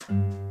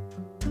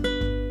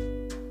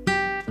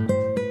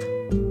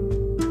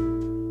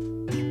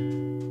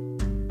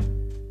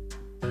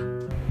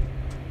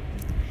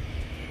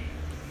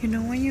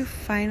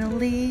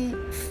finally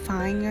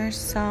find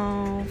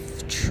yourself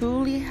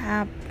truly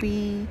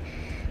happy,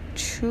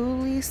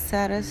 truly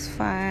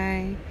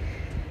satisfied,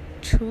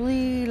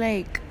 truly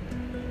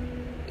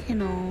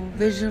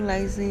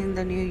visualizing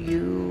the new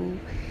you,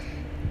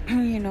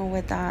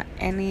 without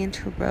any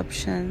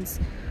interruptions,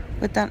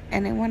 without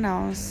anyone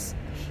else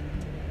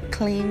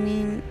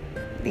claiming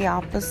the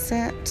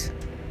opposite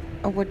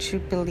of what you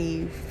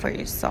believe for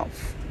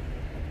yourself.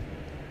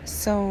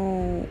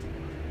 So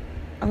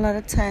a lot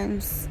of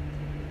times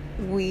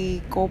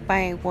we go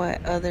by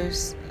what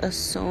others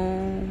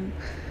assume,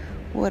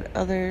 what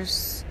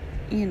others,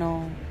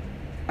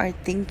 are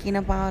thinking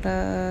about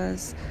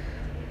us,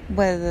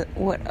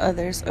 what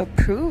others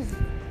approve,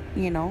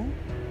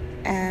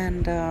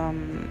 and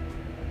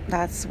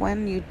that's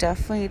when you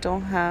definitely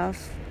don't have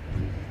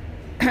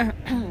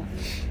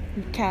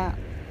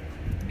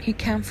you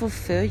can't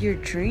fulfill your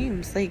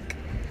dreams, like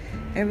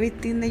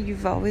everything that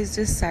you've always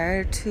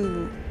desired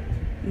to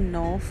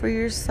know for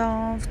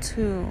yourself,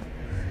 to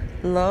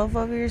love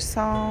of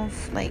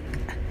yourself. Like,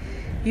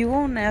 you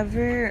will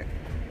never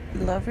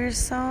love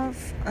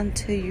yourself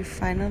until you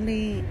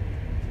finally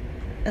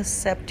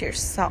accept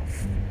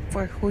yourself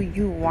for who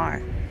you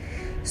are.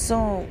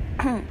 So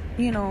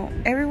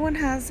everyone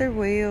has their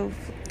way of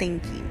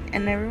thinking,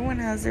 and everyone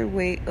has their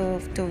way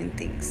of doing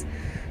things.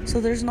 So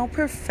there's no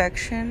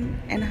perfection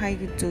in how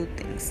you do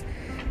things.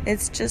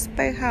 It's just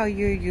by how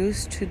you're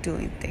used to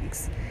doing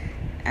things.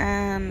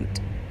 And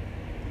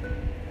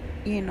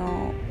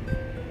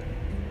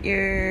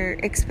your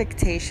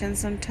expectations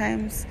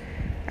sometimes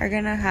are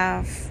gonna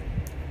have,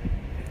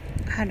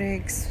 how do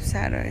I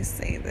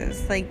say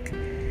this, like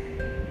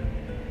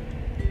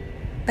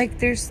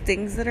there's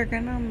things that are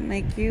gonna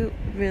make you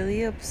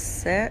really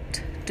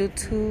upset due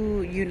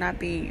to you not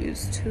being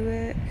used to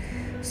it.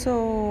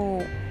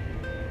 So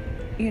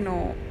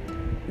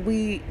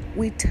we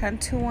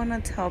tend to want to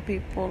tell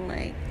people,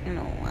 like,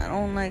 I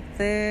don't like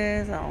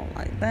this, I don't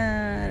like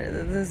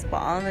that, this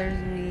bothers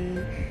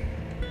me,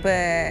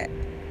 but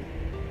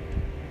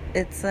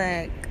it's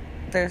like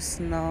there's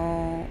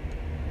no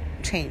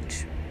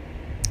change.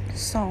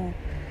 So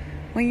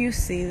when you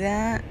see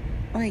that,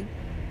 like,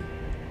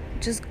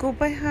 just go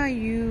by how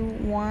you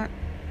want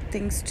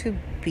things to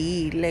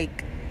be.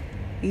 Like,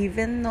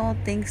 even though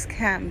things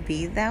can't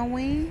be that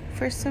way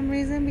for some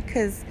reason,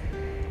 because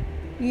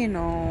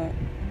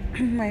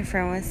my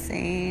friend was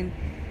saying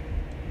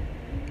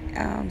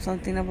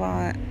something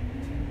about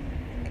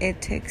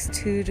it takes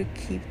two to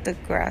keep the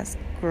grass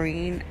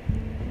green.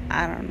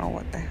 I don't know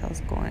what the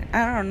hell's going.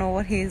 I don't know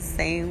what his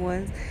saying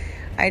was.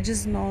 I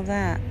just know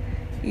that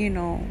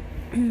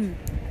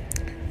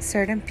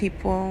certain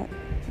people,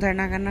 they're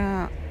not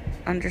gonna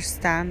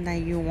understand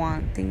that you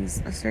want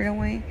things a certain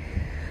way.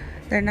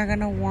 They're not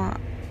gonna want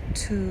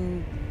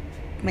to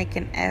make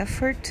an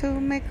effort to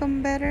make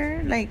them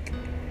better, like,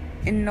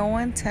 in no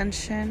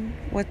intention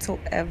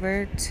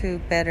whatsoever to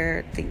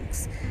better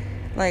things.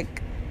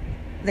 Like,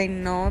 they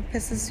know it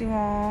pisses you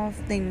off,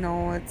 they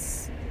know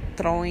it's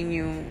throwing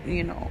you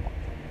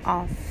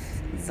off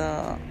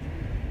the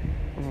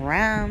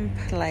ramp,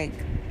 like,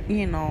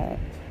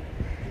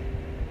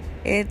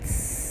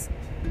 it's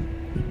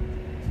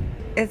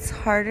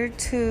harder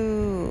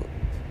to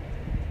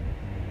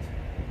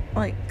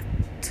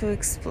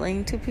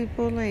explain to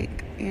people,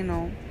 like,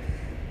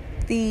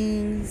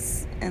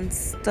 things and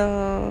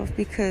stuff,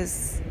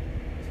 because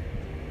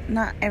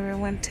not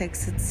everyone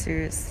takes it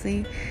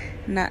seriously.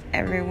 Not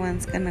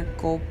everyone's gonna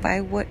go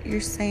by what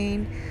you're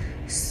saying.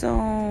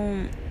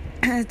 So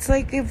it's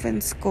like if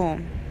in school,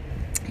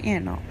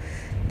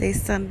 they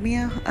sent me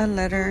a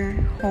letter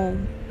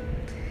home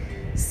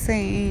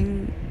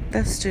saying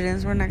the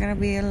students were not going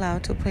to be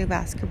allowed to play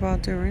basketball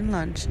during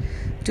lunch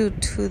due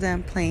to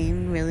them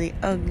playing really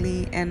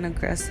ugly and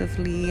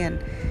aggressively, and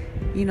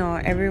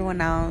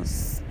everyone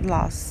else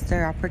lost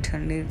their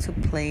opportunity to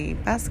play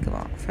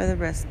basketball for the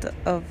rest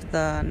of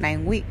the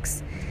 9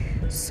 weeks.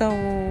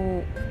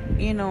 So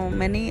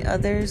many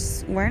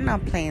others were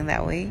not playing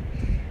that way,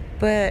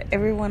 but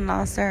everyone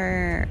lost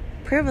their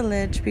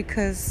privilege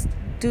because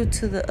due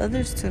to the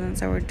other students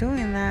that were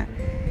doing that,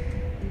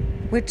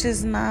 which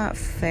is not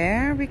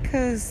fair,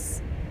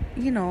 because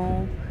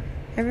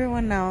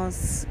everyone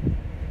else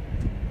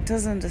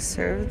doesn't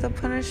deserve the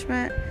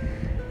punishment,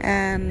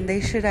 and they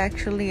should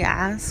actually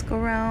ask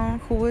around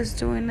who is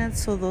doing it,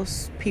 so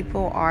those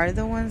people are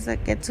the ones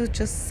that get to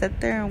just sit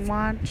there and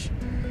watch.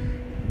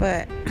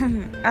 But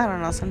I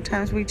don't know,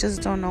 sometimes we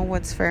just don't know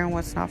what's fair and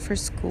what's not for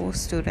school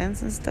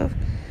students and stuff.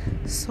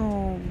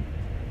 So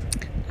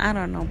I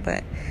don't know,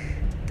 but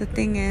the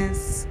thing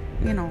is,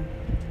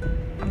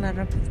 a lot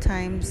of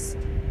times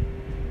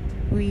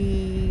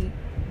we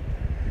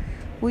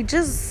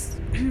just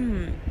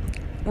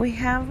we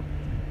have,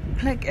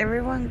 like,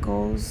 everyone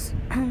goes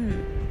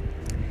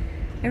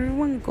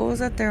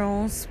at their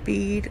own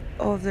speed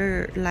of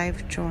their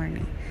life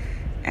journey,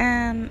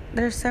 and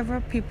there's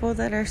several people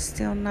that are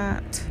still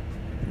not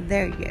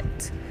there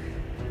yet.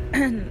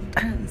 And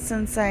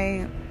since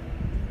I,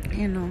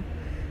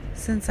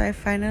 since I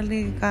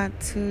finally got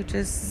to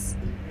just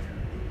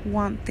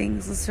want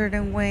things a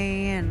certain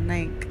way, and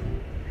like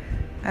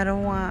I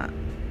don't want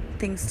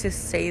things to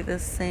stay the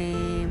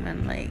same,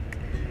 and like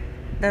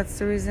that's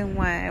the reason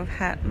why I've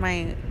had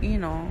my,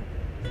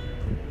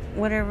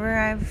 whatever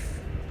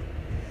I've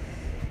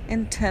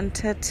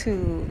intended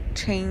to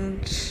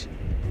change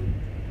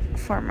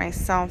for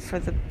myself for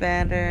the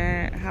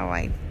better, how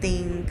I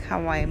think,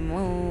 how I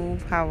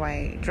move, how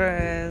I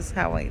dress,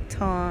 how I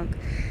talk,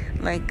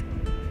 like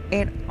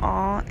it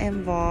all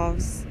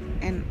involves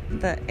in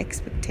the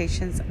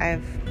expectations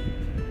I've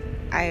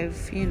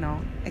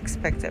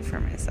expected for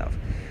myself.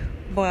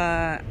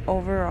 But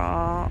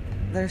overall,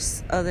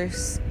 there's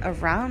others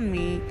around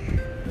me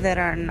that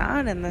are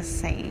not in the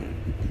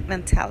same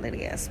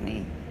mentality as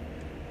me.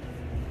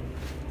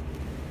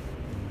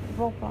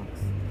 Roblox.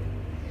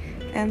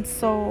 And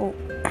so,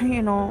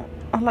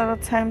 a lot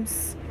of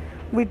times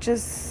we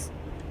just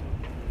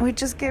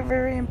get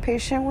very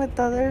impatient with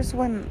others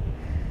when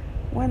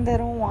they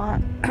don't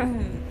want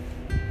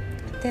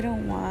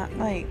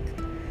like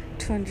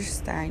to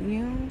understand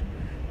you,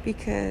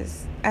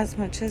 because as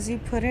much as you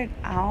put it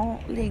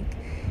out, like,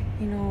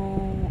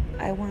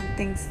 I want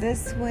things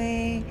this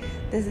way,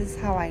 this is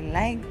how I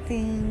like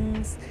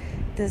things,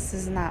 this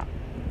is not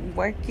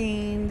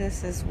working,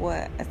 this is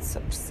what it's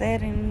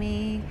upsetting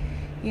me,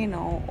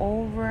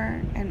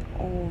 over and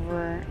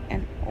over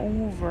and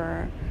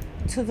over,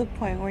 to the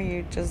point where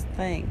you're just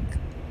like,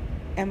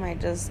 am I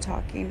just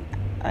talking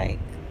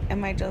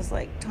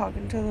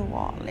to the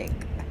wall, like,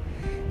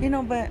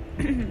 but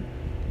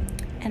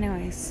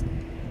anyways,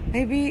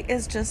 maybe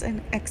it's just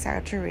an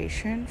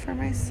exaggeration for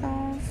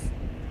myself.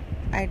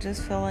 I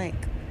just feel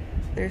like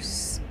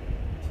there's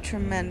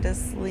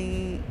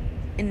tremendously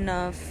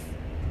enough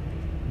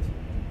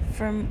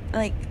from,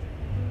 like,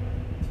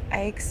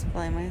 I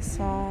explain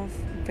myself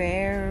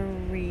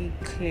very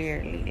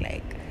clearly.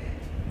 Like,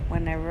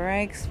 whenever I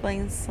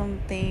explain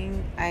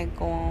something, I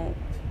go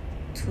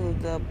to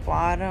the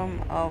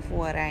bottom of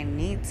what I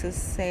need to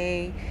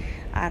say.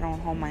 I don't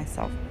hold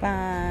myself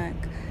back.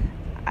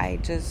 I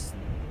just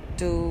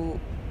do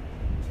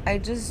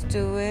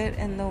it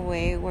in the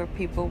way where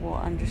people will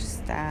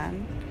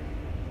understand,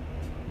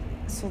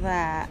 so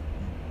that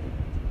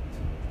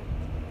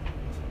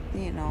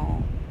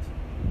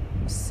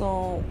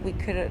so we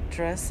could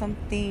address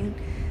something,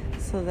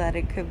 so that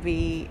it could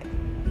be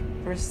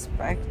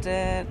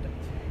respected,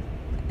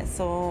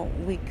 so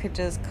we could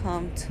just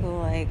come to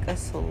like a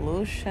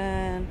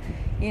solution.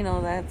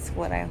 That's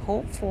what I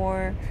hope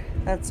for.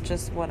 That's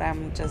just what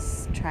I'm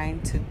just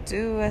trying to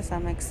do as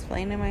I'm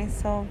explaining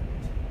myself.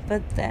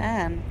 But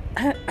then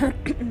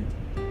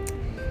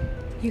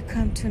you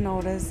come to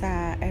notice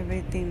that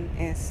everything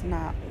is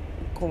not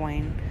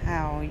going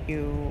how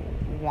you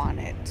want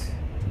it,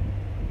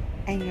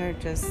 and you're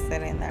just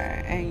sitting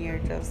there and you're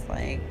just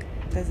like,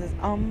 this is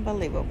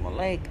unbelievable.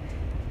 Like,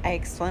 I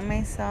explained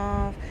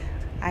myself,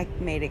 I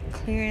made it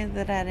clear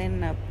that I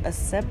didn't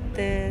accept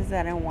this,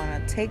 that I didn't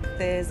want to take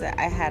this, that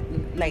I had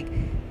like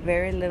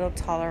very little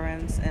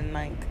tolerance, and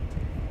like,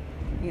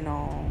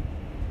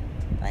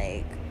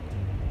 like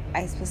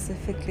I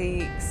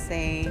specifically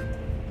say,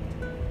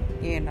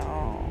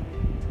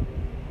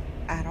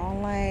 I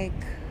don't like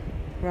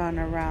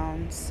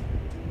runarounds,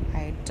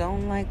 I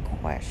don't like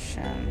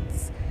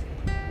questions.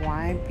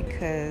 Why?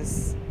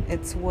 Because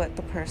it's what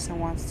the person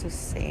wants to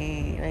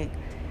say. Like,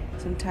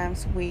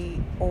 sometimes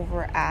we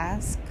over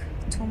ask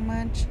too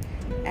much,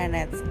 and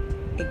it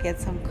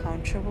gets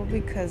uncomfortable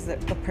because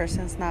the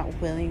person's not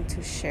willing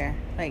to share.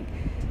 Like,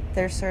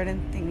 there's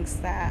certain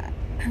things that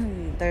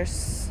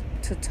there's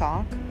to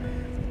talk,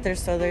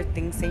 there's other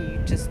things that you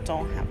just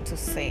don't have to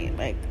say.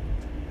 Like,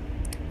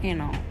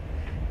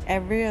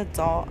 every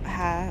adult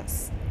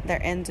has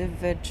their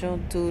individual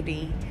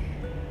duty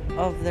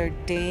of their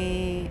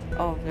day,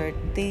 of their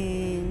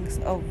things,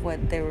 of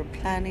what they were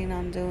planning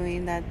on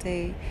doing that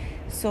day.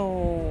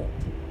 So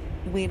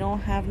we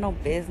don't have no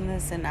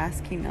business in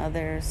asking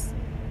others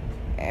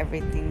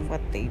everything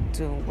what they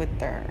do with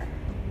their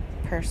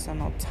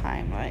personal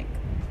time. Like,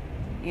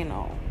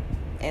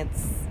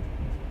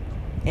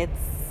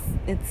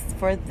 it's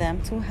for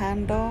them to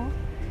handle,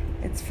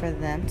 it's for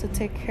them to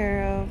take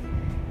care of,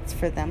 it's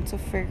for them to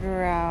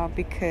figure out,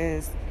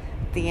 because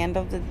at the end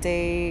of the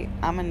day,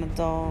 I'm an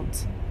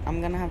adult, I'm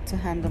gonna have to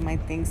handle my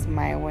things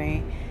my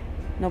way.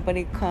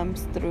 Nobody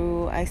comes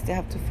through. I still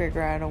have to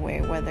figure out a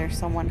way, whether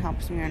someone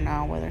helps me or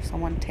not, whether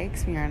someone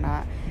takes me or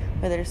not,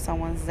 whether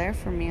someone's there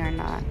for me or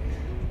not.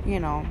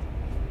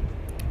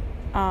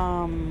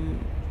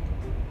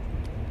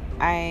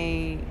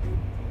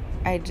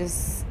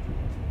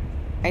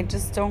 I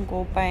just don't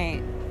go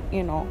by,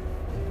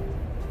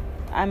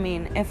 I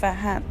mean, if I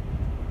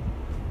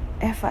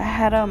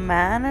had a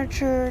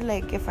manager,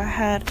 like if I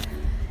had,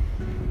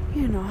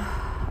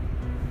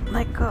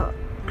 like a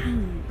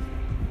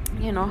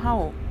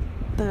how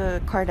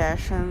the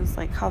Kardashians,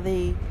 like how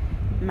they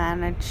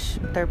manage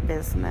their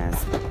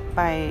business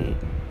by,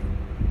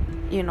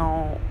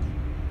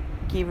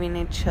 giving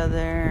each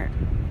other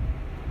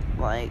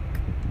like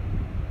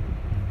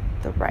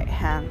the right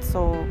hand.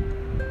 So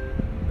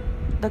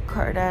the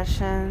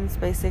Kardashians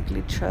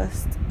basically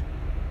trust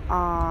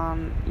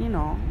on,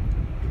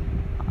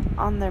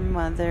 on their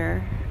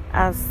mother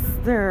as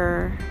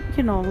their,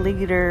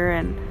 leader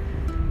and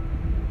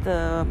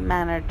the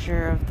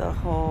manager of the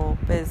whole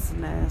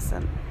business,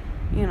 and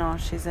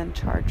she's in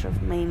charge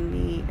of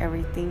mainly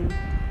everything.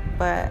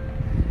 But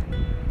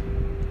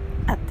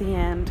at the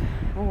end,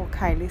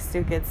 Kylie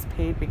still gets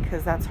paid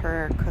because that's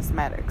her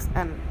cosmetics,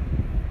 and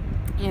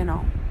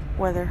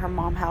whether her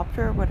mom helped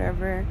her or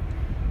whatever,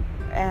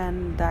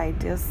 and the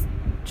ideas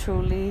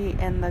truly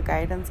and the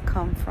guidance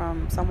come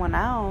from someone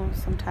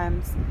else,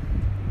 sometimes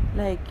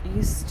like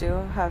you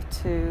still have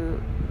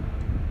to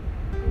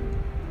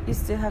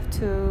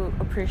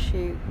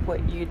appreciate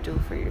what you do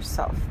for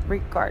yourself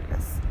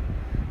regardless,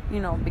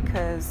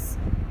 because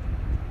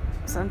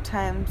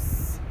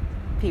sometimes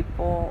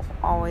people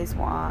always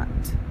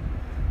want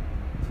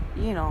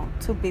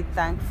to be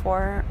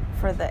thankful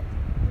for the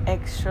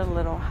extra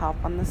little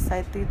help on the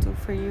side they do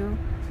for you.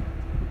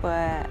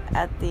 But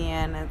at the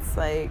end, it's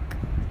like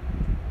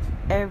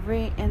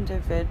every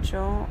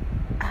individual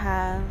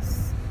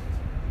has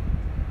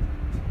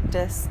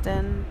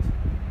destined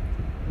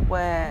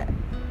what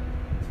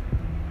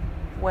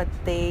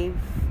they've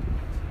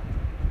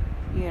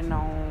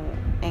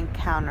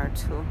encountered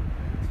to.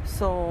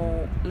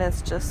 So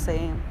let's just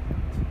say,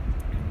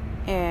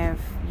 if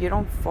you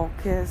don't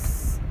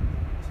focus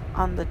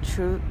on the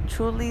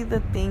truly the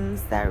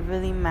things that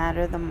really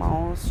matter the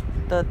most,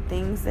 the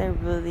things that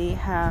really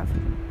have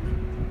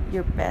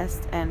your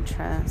best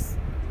interest,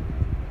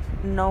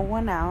 no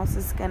one else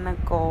is gonna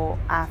go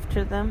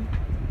after them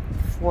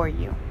for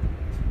you.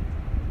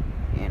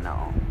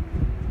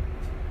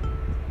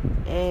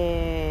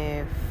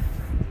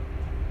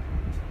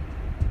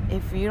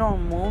 If you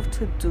don't move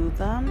to do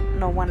them,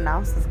 no one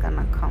else is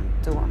gonna come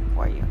do them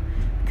for you,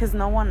 because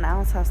no one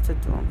else has to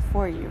do them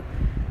for you.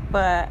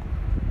 But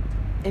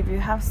if you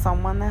have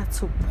someone that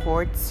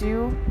supports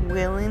you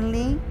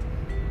willingly,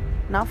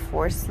 not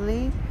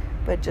forcefully,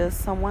 but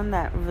just someone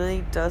that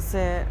really does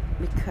it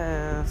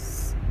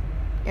because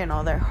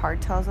their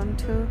heart tells them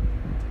to,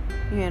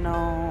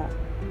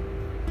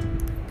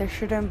 there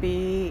shouldn't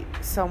be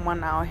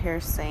someone out here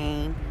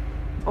saying,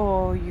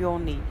 oh, you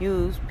only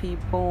use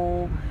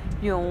people,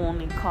 you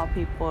only call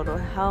people to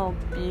help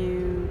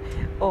you,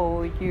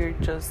 oh, you're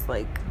just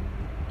like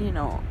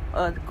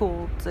a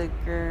gold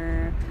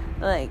digger.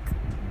 Like,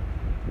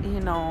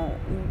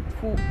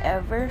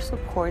 whoever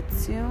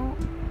supports you,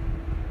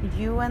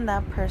 you and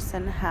that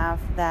person have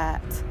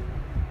that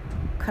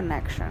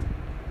connection.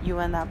 You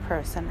and that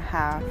person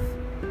have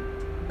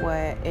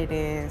what it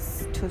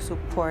is to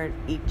support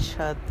each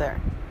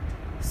other.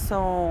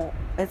 So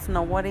it's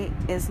nobody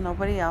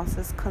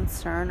else's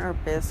concern or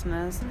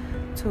business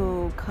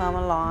to come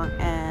along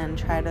and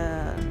try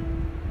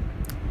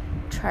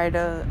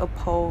to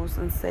oppose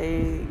and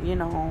say, you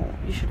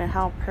shouldn't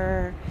help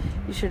her,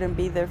 you shouldn't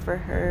be there for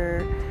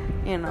her,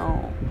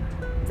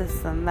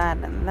 this and that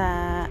and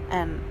that.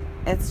 And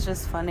it's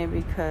just funny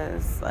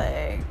because,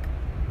 like,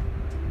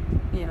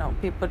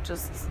 people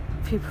just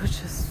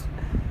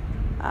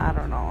I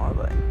don't know,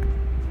 like,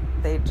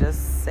 they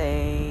just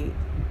say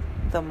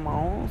the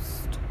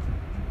most,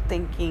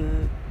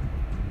 thinking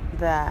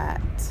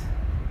that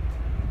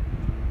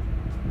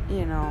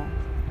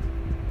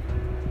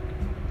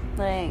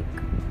like,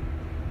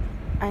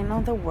 I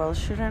know the world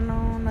shouldn't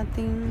know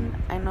nothing.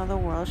 I know the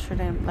world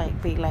shouldn't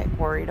be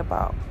worried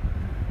about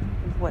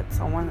what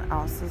someone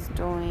else is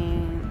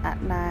doing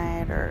at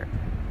night, or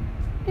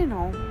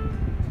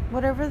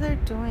whatever they're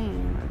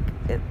doing.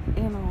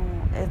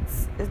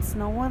 It's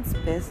no one's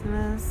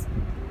business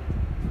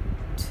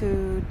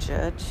to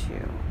judge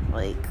you.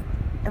 Like,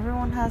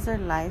 everyone has their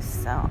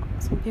lifestyle.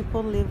 Some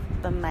people live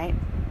the night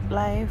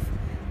life,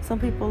 some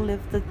people live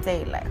the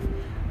day life.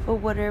 But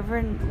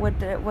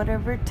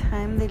whatever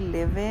time they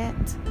live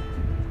it,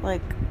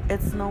 like,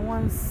 it's no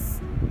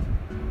one's,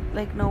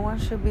 like, no one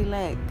should be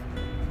like,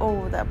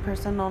 oh, that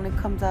person only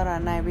comes out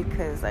at night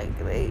because, like,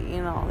 they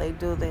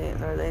do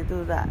this or they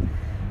do that.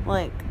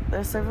 Like,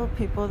 there's several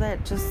people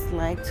that just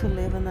like to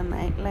live in the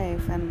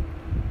nightlife, and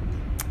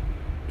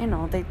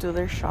they do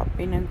their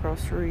shopping and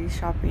grocery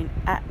shopping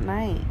at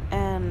night.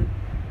 And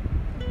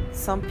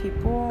some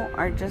people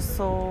are just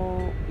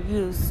so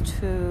used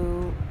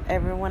to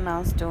everyone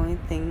else doing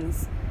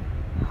things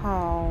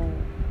how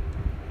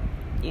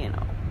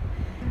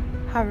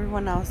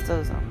everyone else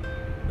does them.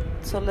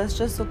 So let's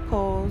just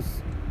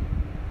suppose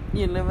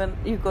you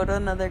go to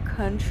another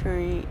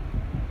country,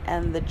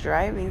 and the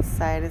driving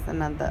side is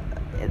of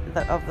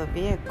the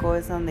vehicle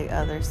is on the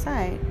other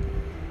side.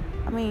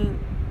 I mean,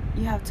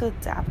 you have to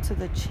adapt to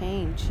the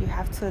change. You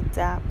have to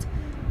adapt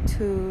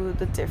to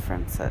the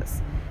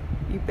differences.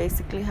 You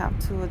basically have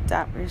to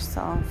adapt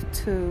yourself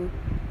to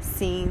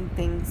seeing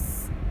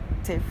things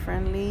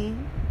differently.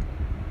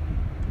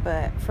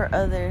 But for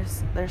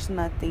others, there's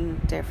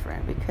nothing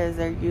different because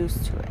they're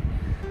used to it.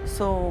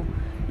 So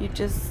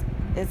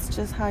it's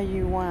just how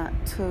you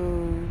want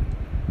to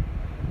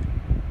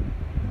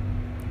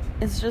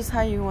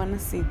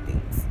see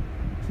things.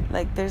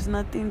 Like, there's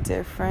nothing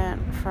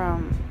different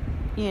from,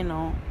 you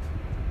know,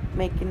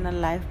 making a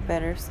life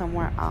better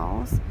somewhere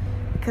else,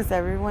 because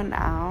everyone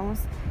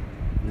else,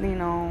 you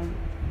know,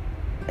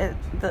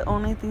 the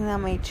only thing that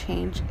may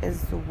change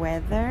is the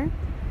weather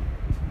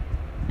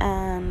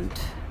and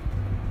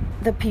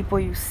the people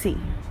you see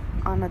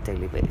on a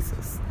daily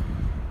basis.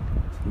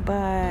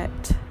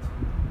 But,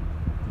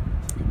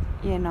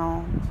 you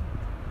know,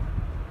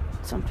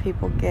 some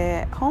people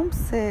get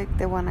homesick,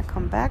 they want to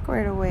come back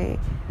right away.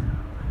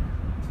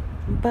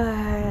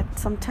 But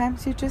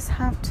sometimes you just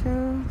have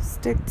to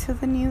stick to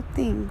the new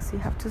things. You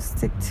have to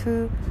stick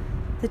to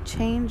the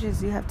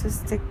changes. You have to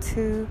stick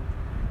to,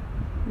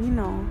 you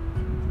know,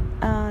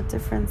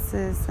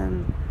 differences.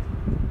 And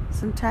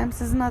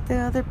sometimes it's not the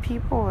other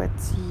people,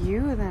 it's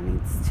you that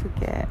needs to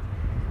get,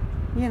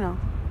 you know,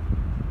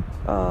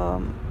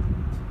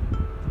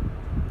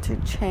 to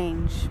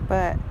change.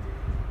 But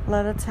a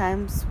lot of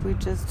times we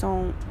just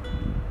don't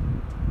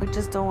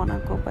want to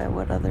go by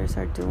what others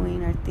are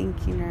doing or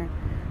thinking or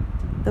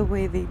the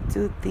way they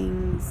do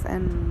things,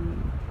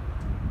 and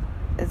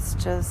it's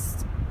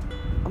just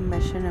a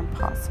mission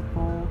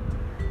impossible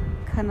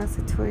kind of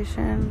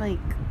situation. Like,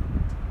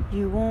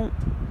 you won't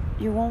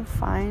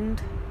find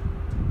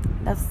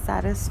that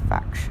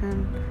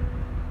satisfaction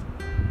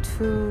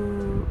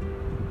to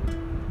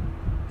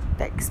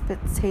the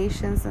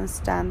expectations and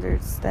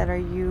standards that are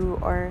you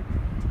are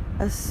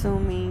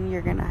assuming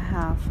you're gonna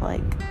have.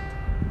 Like,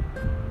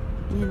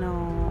 you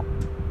know,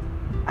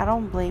 I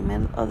don't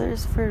blame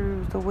others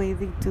for the way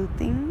they do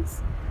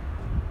things,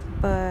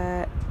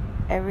 but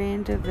every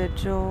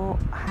individual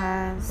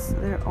has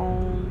their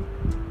own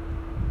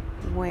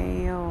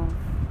way of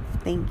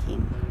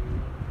thinking,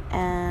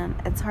 and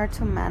it's hard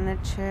to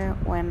manage it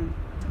when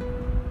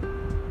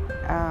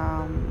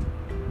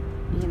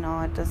you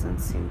know, it doesn't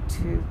seem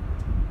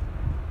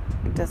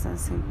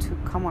to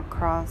come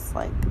across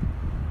like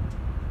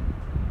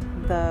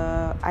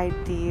the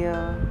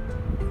idea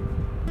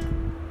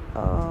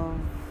of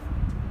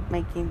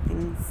making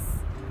things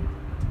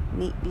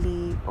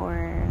neatly,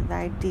 or the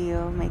idea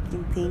of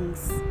making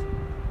things,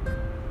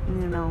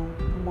 you know,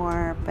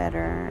 more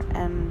better.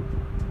 And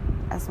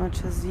as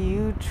much as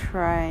you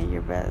try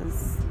your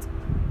best,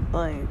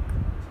 like,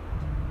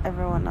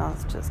 everyone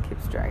else just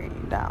keeps dragging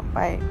you down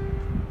by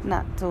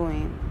not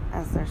doing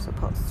as they're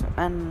supposed to.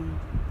 And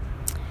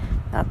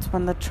that's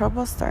when the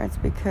trouble starts,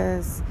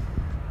 because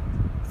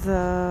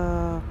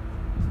the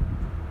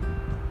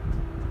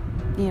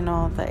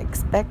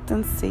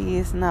expectancy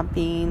is not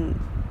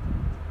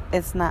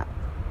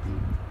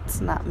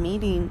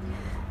meeting.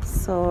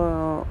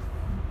 So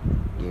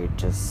you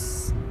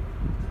just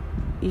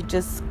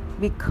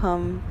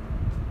become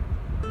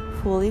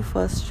fully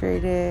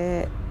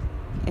frustrated,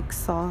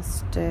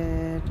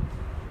 exhausted,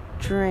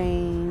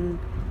 drained,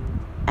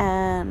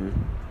 and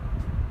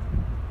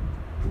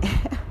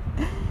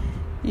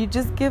you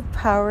just give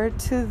power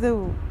to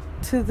the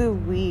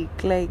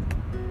weak. Like,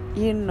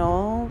 you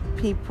know,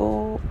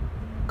 people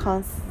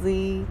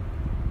constantly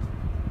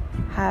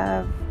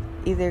have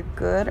either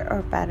good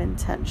or bad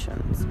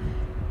intentions.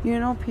 You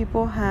know,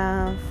 people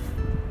have,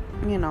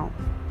 you know,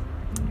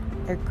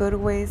 their good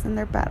ways and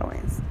their bad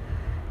ways.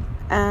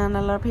 And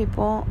a lot of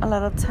people, a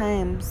lot of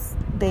times,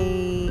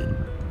 they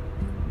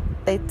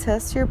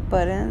test your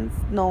buttons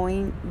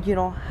knowing you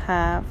don't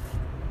have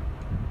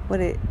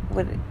what it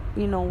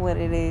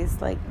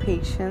is, like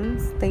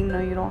patience. They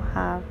know you don't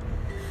have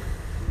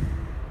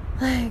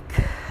like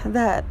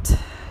that,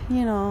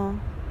 you know,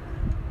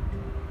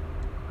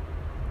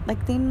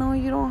 like they know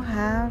you don't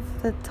have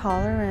the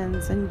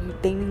tolerance, and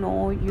they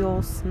know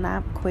you'll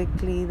snap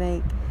quickly,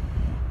 like,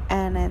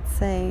 and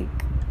it's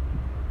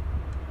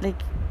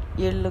like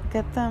you look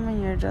at them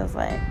and you're just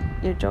like,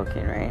 you're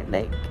joking, right?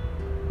 Like,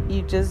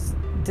 you just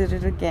did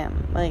it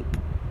again. Like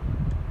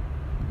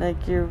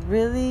you're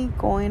really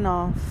going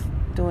off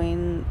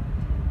doing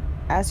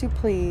as you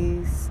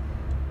please.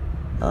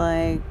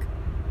 Like,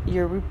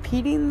 you're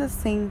repeating the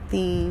same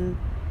thing.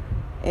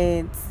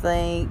 It's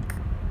like,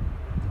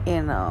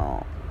 you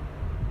know,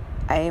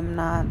 I'm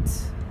not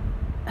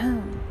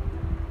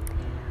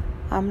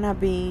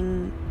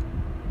being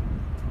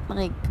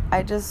like,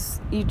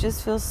 you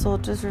just feel so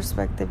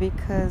disrespected,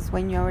 because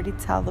when you already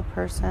tell the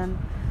person,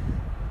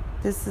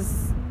 this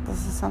is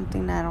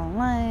something I don't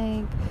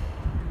like,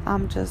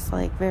 I'm just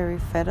like very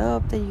fed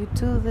up that you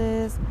do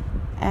this,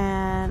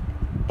 and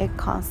it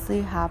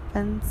constantly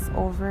happens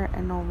over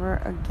and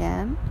over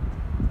again.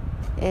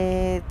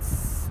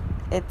 It's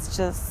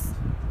just,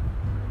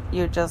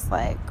 you're just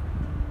like,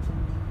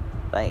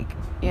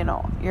 you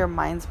know, your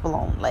mind's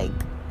blown. Like,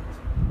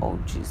 oh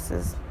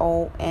Jesus,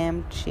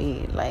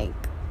 OMG, like,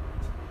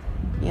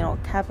 you know,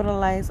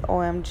 capitalize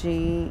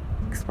OMG,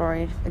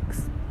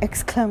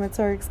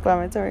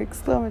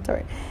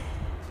 exclamatory.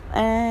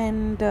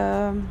 And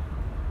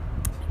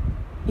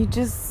you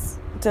just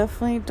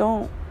definitely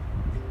don't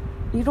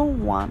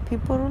want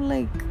people to,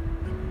 like,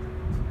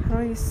 how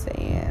do you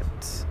say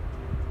it?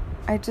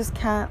 I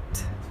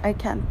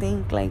can't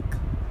think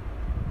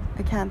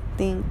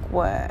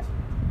what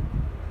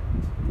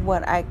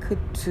what I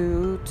could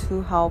do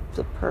to help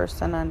the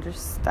person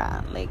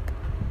understand. Like,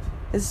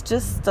 it's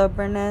just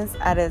stubbornness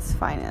at its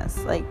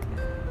finest. Like,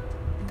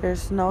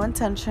 there's no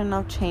intention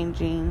of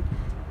changing,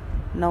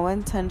 no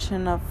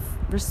intention of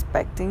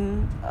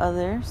respecting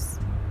others.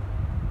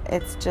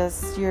 It's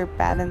just your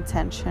bad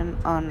intention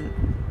on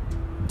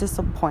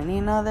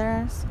disappointing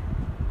others.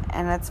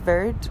 And it's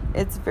very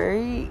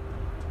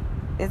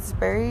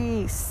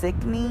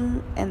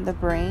sickening in the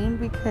brain,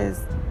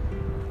 because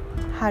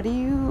how do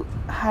you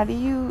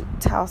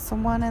tell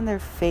someone in their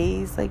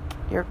face like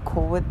you're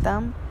cool with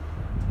them,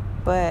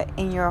 but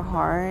in your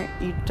heart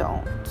you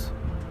don't?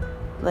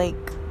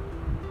 Like,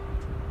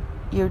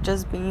 you're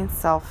just being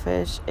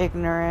selfish,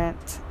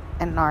 ignorant,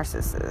 and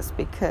narcissist,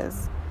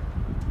 because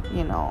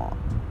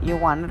you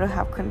wanted to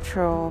have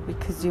control,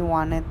 because you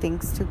wanted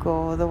things to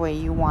go the way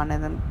you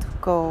wanted them to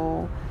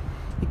go.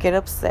 You get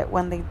upset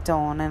when they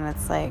don't, and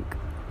it's like,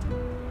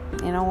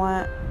 you know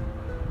what,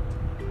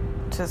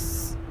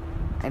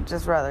 I'd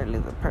just rather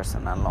leave the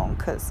person alone.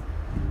 Because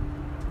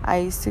I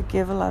used to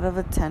give a lot of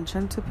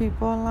attention to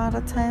people a lot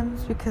of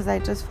times, because I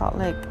just felt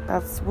like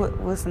that's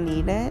what was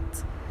needed.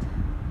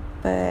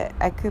 But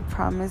I could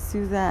promise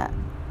you that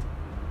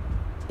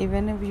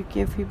even if you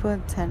give people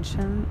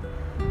attention,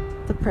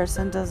 the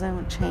person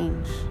doesn't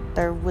change.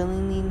 They're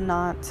willingly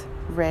not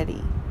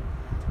ready.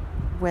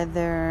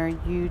 Whether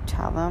you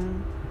tell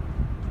them,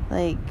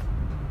 like,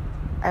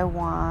 I'm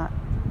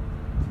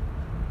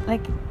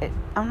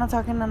not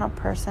talking on a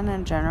person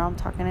in general, I'm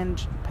talking in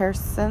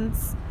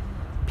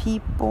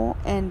people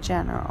in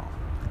general.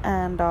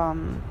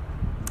 And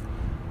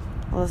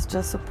let's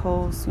just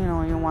suppose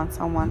you want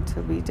someone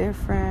to be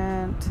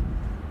different,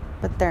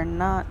 but they're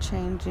not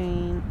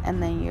changing, and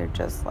then you're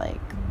just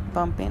like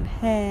bumping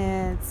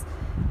heads.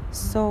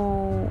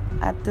 So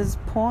at this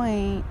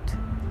point,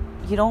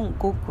 you don't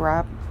go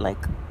grab like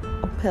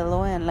a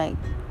pillow and like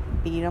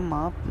beat them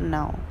up.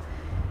 No,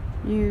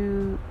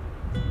 you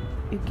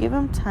give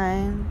them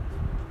time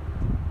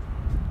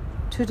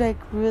to like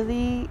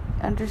really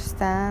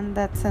understand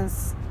that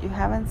since you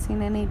haven't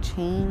seen any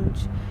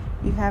change,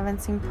 you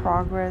haven't seen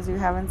progress, you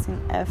haven't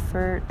seen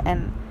effort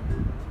and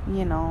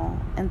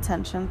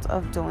intentions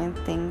of doing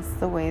things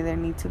the way they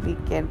need to be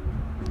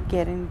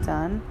getting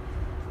done,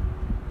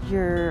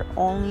 you're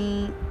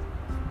only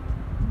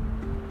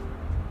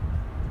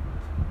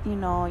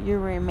your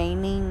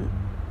remaining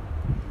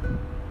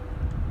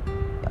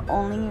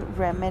only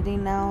remedy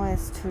now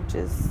is to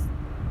just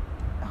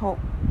hope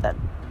that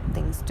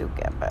things do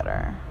get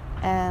better.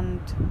 And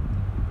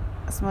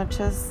as much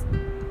as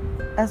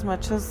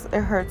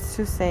it hurts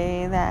to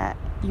say that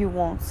you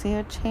won't see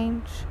a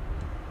change,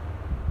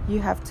 you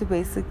have to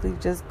basically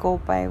just go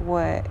by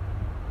what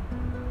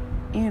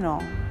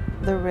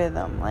the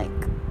rhythm, like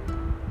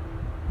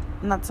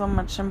not so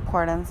much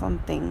importance on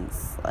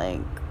things like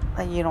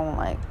that you don't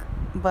like,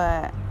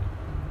 but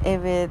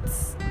if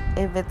it's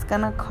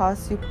gonna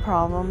cause you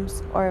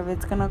problems, or if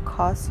it's gonna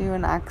cause you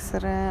an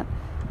accident,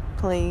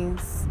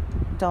 please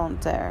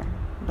don't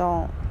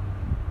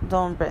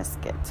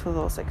risk it to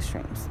those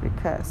extremes,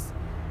 because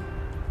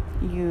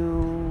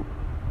you're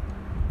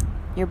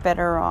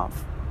better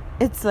off.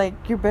 It's like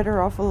you're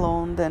better off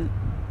alone than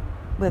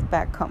with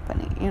bad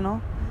company.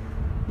 You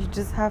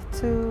just have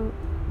to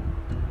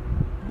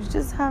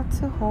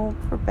hope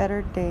for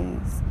better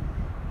days,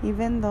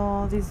 even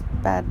though these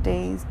bad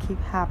days keep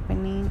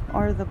happening,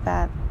 or the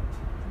bad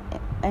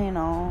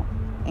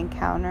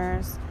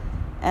encounters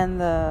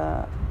and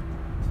the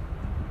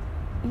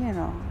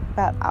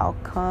bad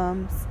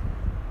outcomes.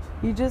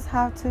 You just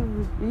have to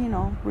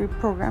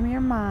reprogram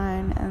your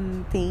mind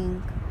and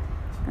think,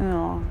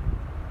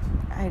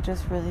 I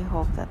just really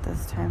hope that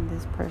this time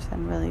this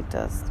person really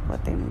does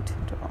what they need to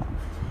do.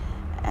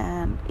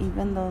 And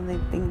even though they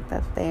think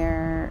that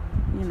they're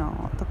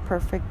the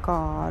perfect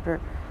God, or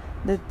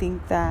they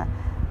think that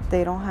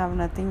they don't have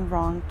nothing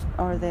wrong,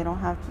 or they don't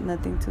have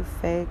nothing to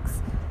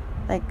fix,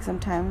 like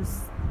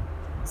sometimes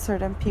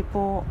certain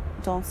people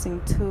don't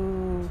seem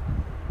to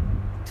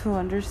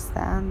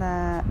understand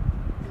that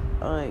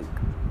like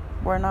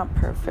we're not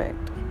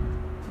perfect.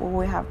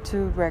 We have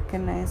to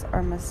recognize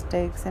our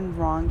mistakes and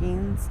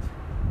wrongings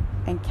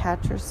and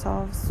catch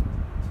ourselves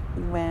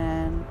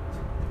when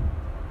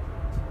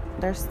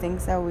there's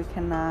things that we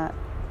cannot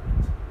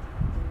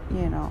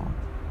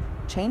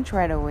change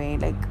right away.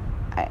 Like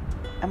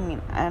I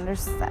mean, I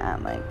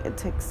understand like it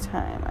takes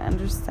time. I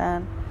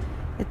understand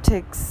it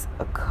takes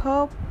a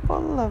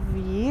couple of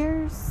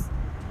years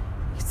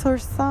for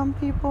some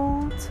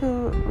people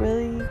to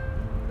really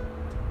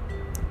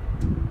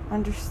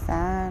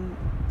understand,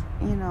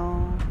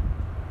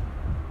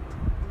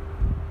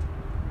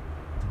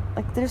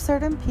 like there's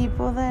certain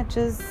people that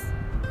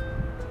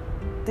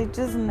they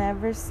just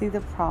never see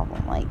the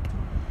problem. Like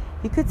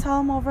you could tell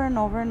them over and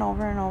over and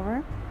over and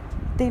over,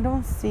 they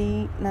don't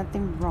see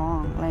nothing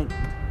wrong. Like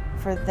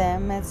for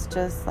them it's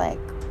just like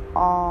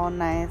all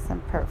nice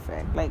and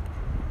perfect. Like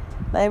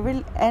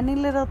any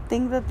little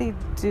thing that they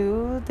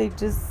do, they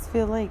just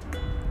feel like,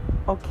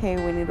 okay,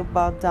 we need to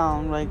bow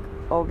down. Like,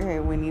 okay,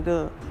 we need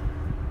to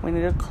we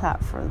need to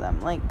clap for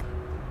them. Like,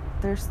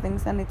 there's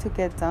things that need to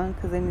get done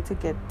because they need to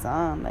get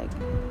done. Like,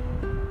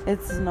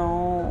 it's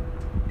no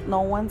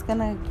one's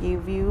gonna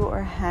give you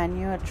or hand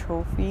you a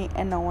trophy,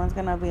 and no one's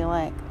gonna be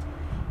like,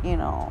 you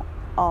know,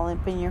 all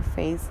up in your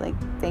face, like,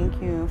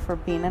 thank you for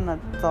being an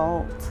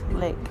adult.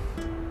 Like,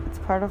 it's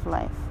part of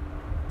life.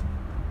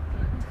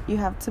 You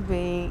have to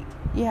be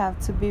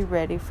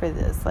ready for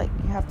this. Like,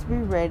 you have to be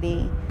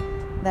ready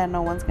that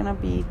no one's gonna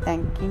be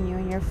thanking you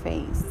in your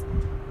face,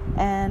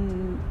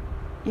 and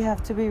you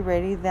have to be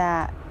ready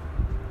that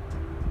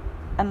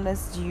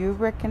unless you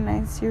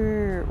recognize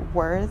your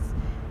worth,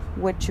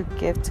 what you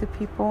give to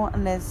people,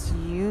 unless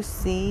you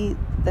see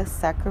the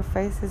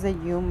sacrifices that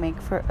you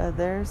make for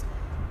others,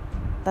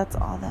 that's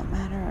all that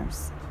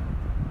matters.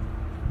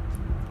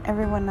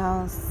 Everyone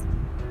else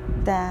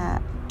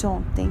that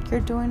don't think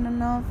you're doing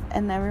enough,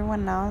 and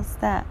everyone else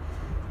that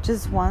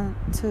just want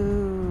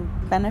to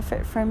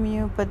benefit from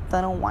you but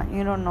they don't want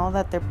you to know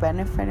that they're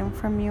benefiting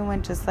from you,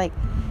 and just like,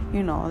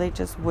 you know, they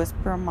just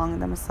whisper among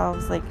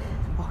themselves like,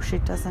 oh, she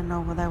doesn't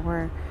know that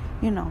we're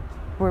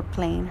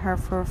playing her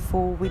for a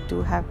fool. We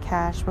do have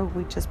cash, but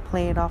we just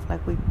play it off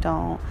like we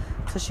don't,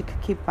 so she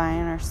could keep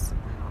buying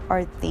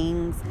our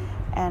things.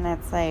 And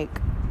it's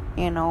like,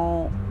 you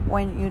know,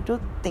 when you do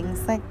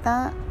things like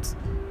that,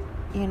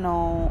 you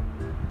know,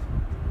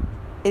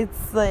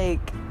 it's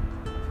like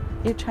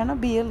you're trying to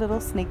be a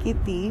little sneaky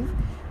thief.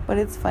 But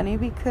it's funny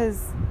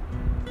because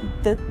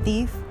the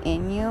thief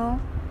in you,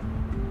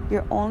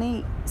 you're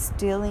only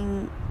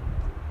stealing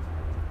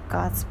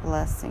God's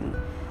blessing.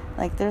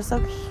 Like, there's a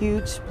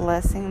huge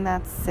blessing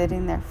that's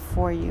sitting there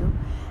for you.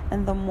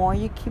 And the more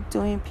you keep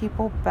doing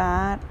people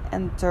bad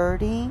and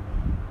dirty,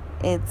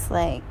 it's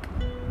like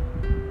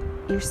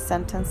you're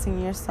sentencing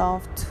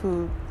yourself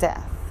to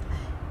death.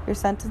 You're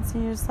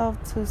sentencing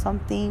yourself to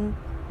something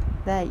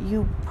that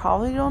you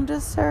probably don't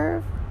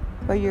deserve,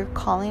 but you're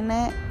calling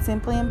it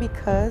simply and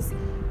because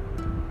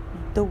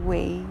the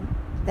way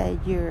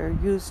that you're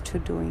used to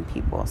doing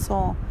people.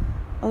 So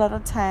a lot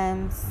of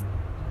times,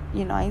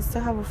 you know, I used to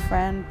have a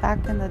friend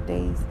back in the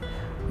days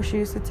where she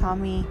used to tell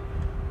me,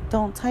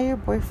 don't tell your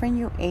boyfriend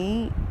you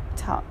ate,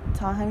 tell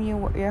him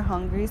you're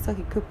hungry so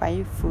he could buy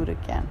you food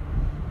again.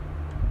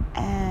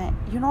 And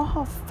you know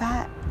how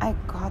fat I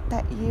got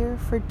that year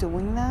for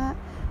doing that?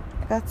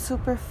 I got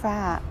super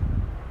fat.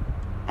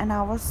 And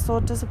I was so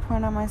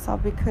disappointed in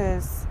myself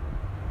because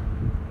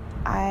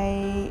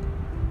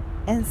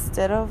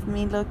instead of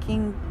me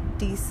looking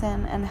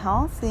decent and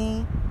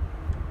healthy,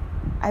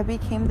 I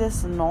became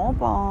this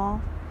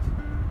snowball.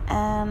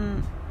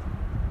 And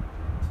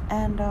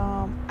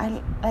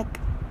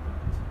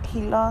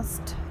he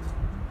lost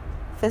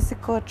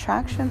physical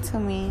attraction to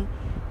me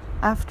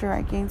after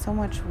I gained so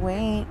much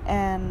weight.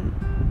 And,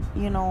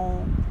 you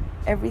know,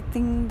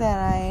 everything that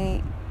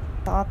I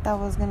thought that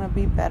was gonna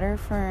be better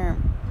for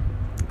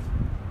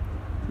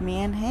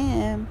me and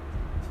him,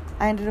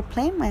 I ended up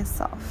playing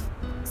myself.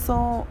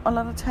 So a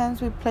lot of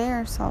times we play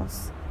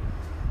ourselves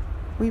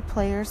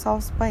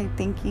by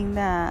thinking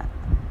that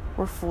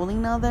we're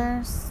fooling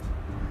others,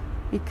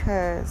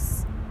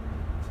 because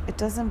it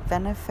doesn't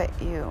benefit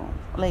you.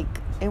 Like,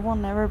 it will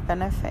never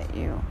benefit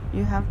you.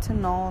 You have to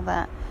know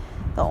that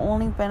the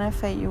only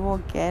benefit you will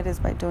get is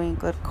by doing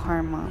good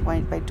karma,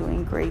 by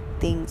doing great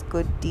things,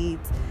 good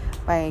deeds,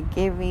 by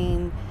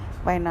giving,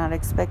 by not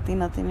expecting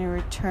nothing in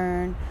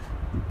return,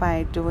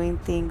 by doing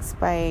things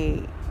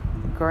by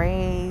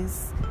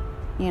grace,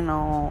 you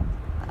know,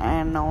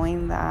 and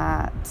knowing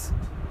that,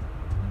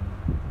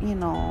 you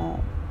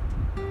know,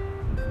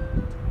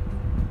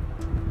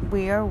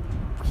 we are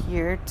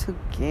here to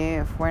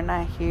give. We're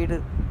not here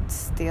to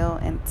steal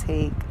and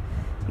take,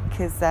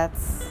 because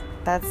it's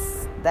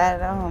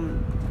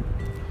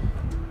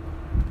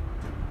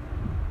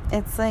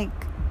like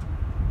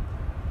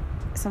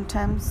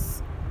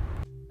sometimes